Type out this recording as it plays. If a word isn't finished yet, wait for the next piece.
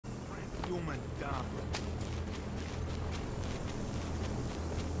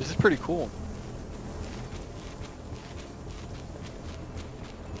This is pretty cool.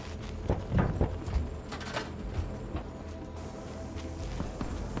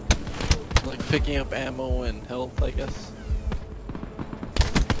 Like picking up ammo and health, I guess.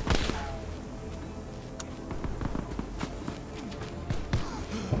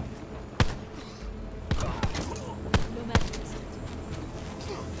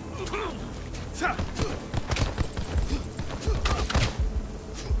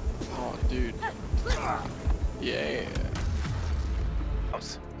 Oh, dude. Yeah.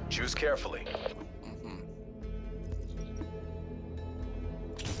 Choose carefully.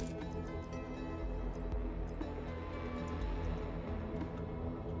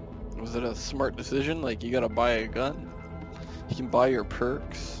 Was it a smart decision? Like, you gotta buy a gun? You can buy your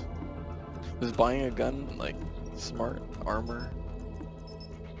perks. Was buying a gun, like, smart? Armor?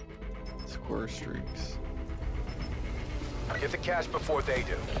 Score streaks. Get the cash before they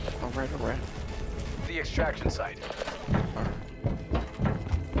do. Alright, alright. The extraction site. Alright.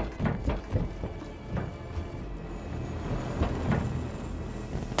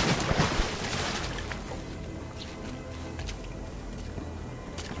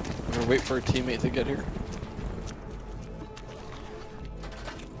 I'm gonna wait for a teammate to get here.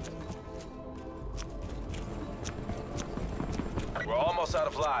 We're almost out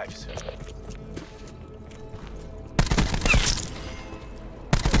of lives.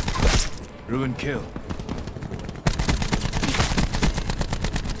 Ruin kill.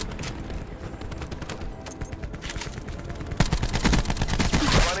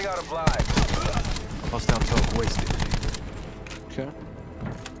 Running out of lives. Hostile talk wasted. Okay.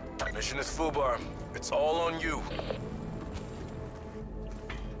 Mission is FUBAR. It's all on you.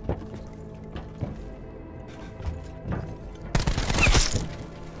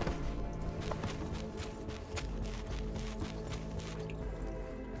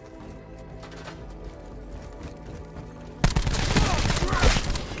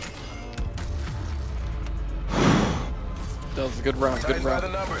 That was a good round, good Tighten by the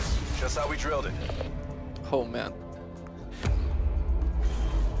round. numbers. Just how we drilled it. Oh man.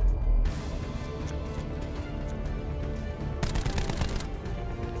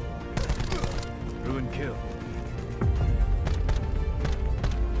 Ruin kill.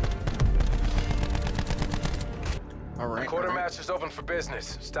 Alright. Quartermaster's open for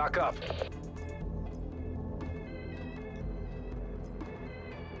business. Stock up.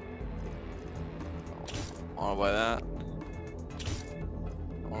 I wanna buy that.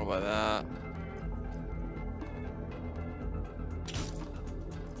 I wanna buy that.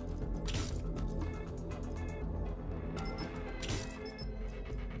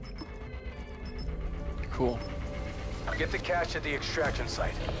 Cool. Get the cash at the extraction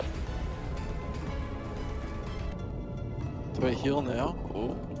site. Do I heal now?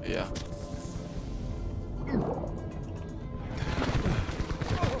 Oh, yeah.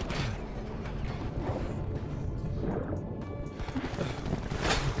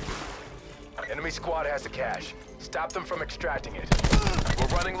 Enemy squad has the cash. Stop them from extracting it.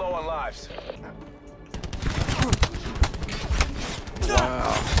 We're running low on lives.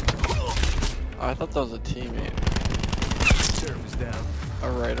 Wow. I thought that was a teammate. Surface down.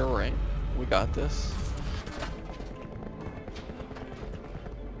 Alright, alright. We got this.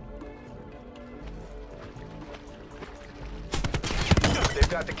 They've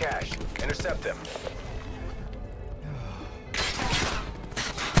got the cash. Intercept them.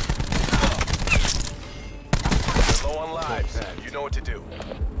 They're low on lives. You know what to do.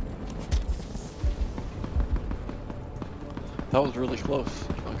 That was really close.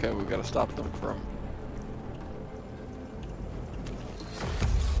 Okay, we gotta stop them from...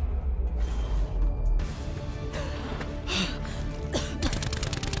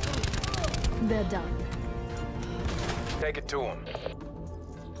 They're done. Take it to them.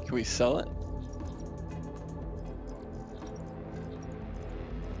 Can we sell it?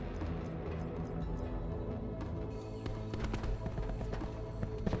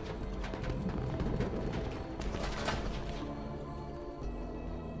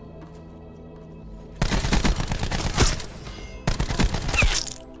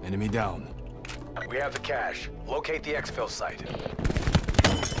 Enemy down. We have the cash. Locate the exfil site.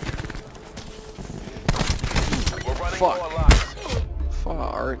 We're running low on lives.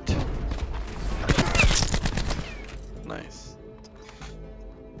 Fart. Nice.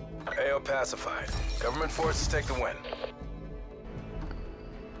 AO pacified. Government forces take the win.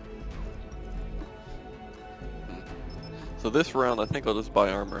 So this round, I think I'll just buy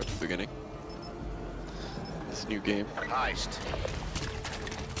armor at the beginning. This new game. Heist.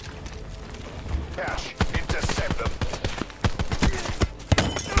 Cash. Intercept them.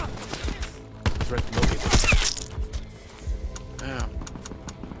 Threat located. Yeah.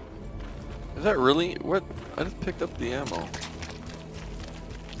 Is that really what? I just picked up the ammo.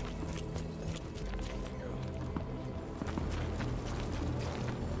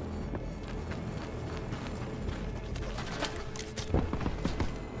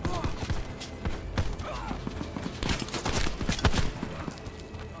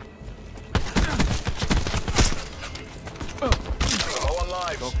 Low on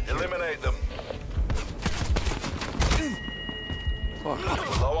lives. Eliminate them.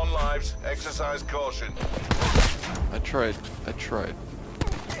 Fuck. Low on lives. Exercise caution. I tried. I tried.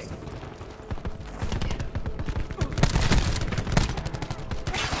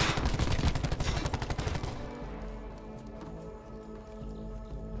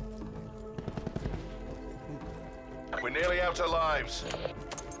 We're nearly out of lives.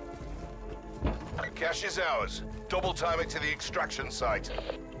 Cash is ours. Double time it to the extraction site.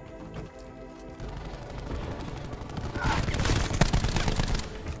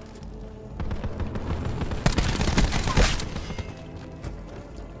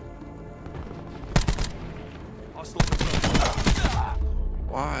 Hostile patrol.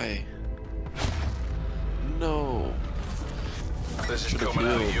 Why? No. This is Should've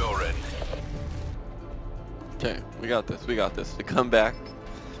coming out of healed. your end. Okay, we got this. We got this. The comeback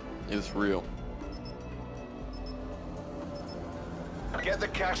is real. Get the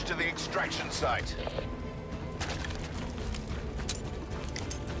cash to the extraction site.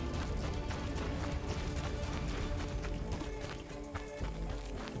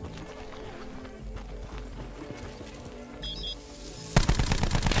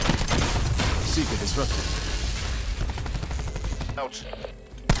 Seeker disrupted. Out.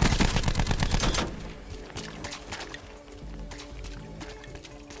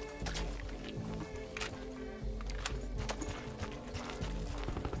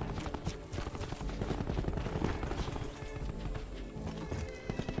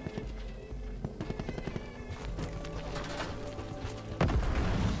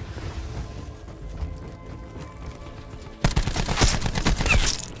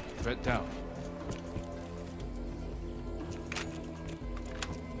 Threat down.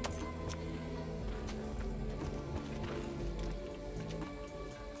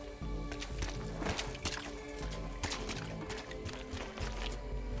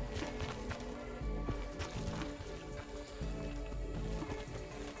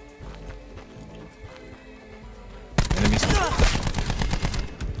 Enemies.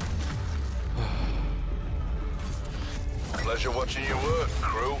 Pleasure watching you work,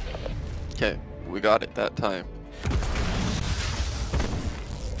 crew. Okay, we got it that time.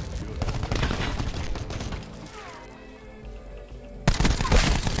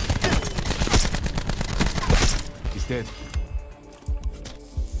 He's dead.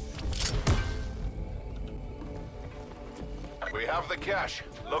 We have the cash.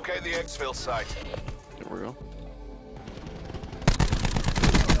 Locate the exfil site. There we go.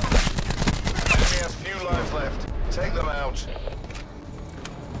 Enemy has few lives left. Take them out.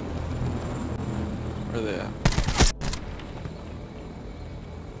 Where are they at?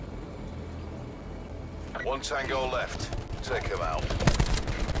 One tango left. Take them out.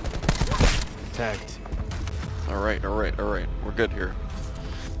 Tagged. Alright, alright, alright. We're good here.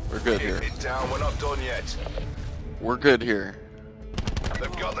 We're good here. Keep it down. We're not done yet. We're good here.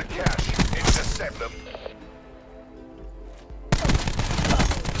 They've got the cash. Intercept them.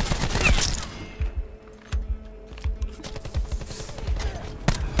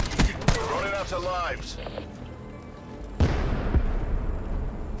 We're running out of lives.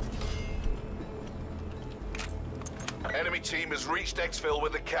 Enemy team has reached exfil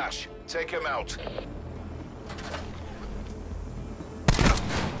with the cash. Take him out.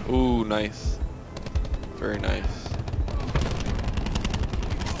 Ooh, nice. Very nice.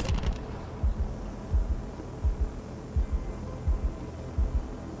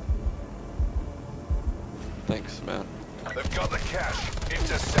 Thanks, man. They've got the cash.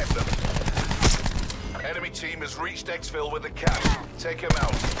 Intercept them. Enemy team has reached exfil with the cash. Take him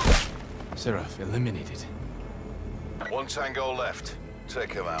out. Seraph eliminated. One tango left.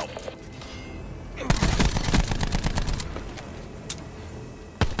 Take him out.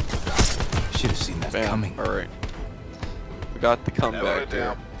 Should have seen that Bam. coming. Alright. We got the Never a comeback here.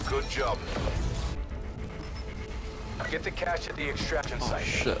 doubt. Good job. Get the cash at the extraction Oh site.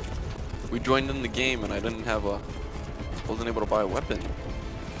 shit. We joined in the game and I didn't have a... wasn't able to buy a weapon.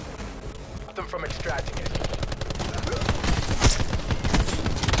 Stop them from extracting it.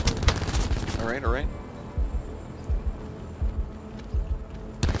 Alright, alright.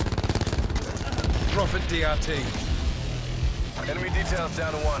 Prophet DRT. Enemy details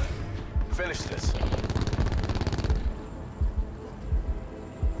down to 1. Finish this.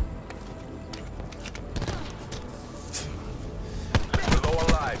 We're low on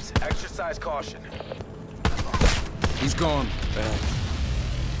lives. Exercise caution. He's gone. Bam.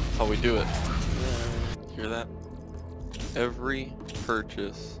 That's how we do it. Hear that? Every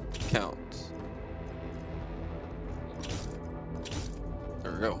purchase counts.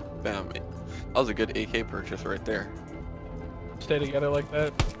 There we go. Bam. That was a good AK purchase right there. Stay together like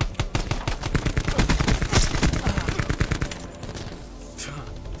that.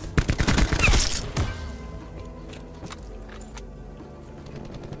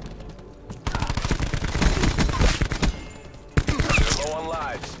 We're low on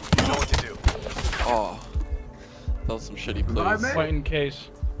lives. You know what to do. Oh, that was some shitty plays. Point in case.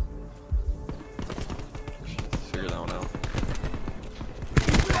 Let's figure that one out.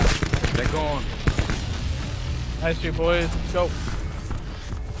 They're gone. Nice, you boys. Let's go.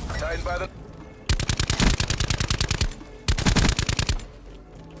 Tighten by the...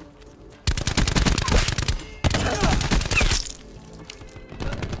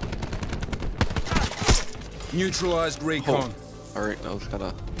 Neutralized recon. Alright, that was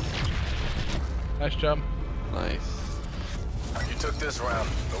kinda Nice job. nice. You took this round,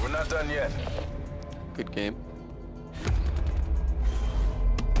 but we're not done yet. Good game.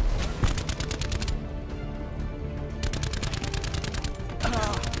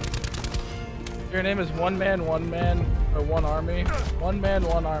 Your name is one man, or one army. One man,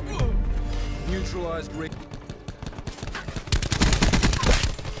 one army. Neutralized recon.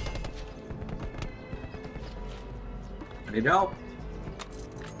 I need help.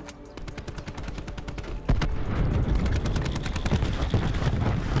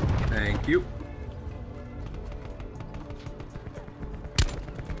 Thank you.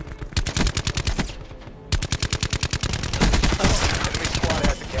 Enemy squad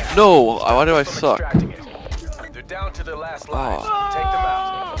has the cash. No! Why do I From suck? extracting it. They're down to their last lives. Take them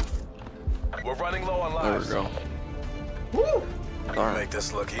out. We're running low on There lives. we go. Woo! Darn. Make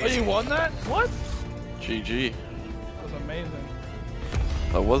this look Oh, easy. you won that? What? GG. That was amazing.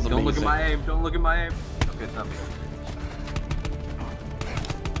 That was amazing. Don't look at my aim. Don't look at my aim. Okay, stop.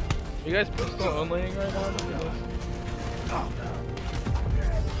 You guys pistol onlying right now? Look at this.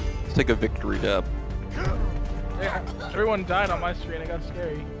 Let's take a victory dab. Yeah, everyone died on my screen. It got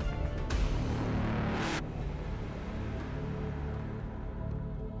scary.